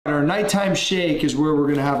Our nighttime shake is where we're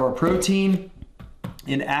gonna have our protein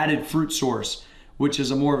and added fruit source, which is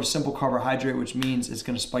a more of a simple carbohydrate, which means it's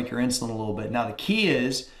gonna spike your insulin a little bit. Now the key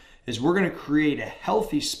is we're gonna create a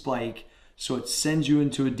healthy spike so it sends you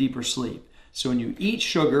into a deeper sleep. So when you eat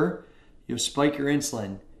sugar, you'll spike your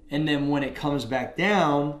insulin. And then when it comes back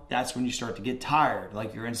down, that's when you start to get tired.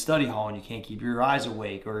 Like you're in study hall and you can't keep your eyes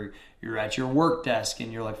awake, or you're at your work desk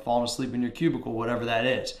and you're like falling asleep in your cubicle, whatever that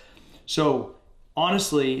is. So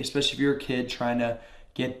honestly, especially if you're a kid trying to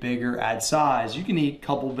get bigger, add size, you can eat a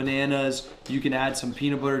couple bananas. You can add some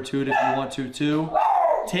peanut butter to it if you want to too.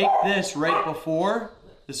 Take this right before,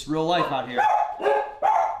 this is real life out here.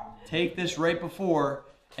 Take this right before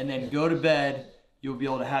and then go to bed. You'll be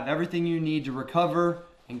able to have everything you need to recover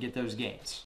and get those gains.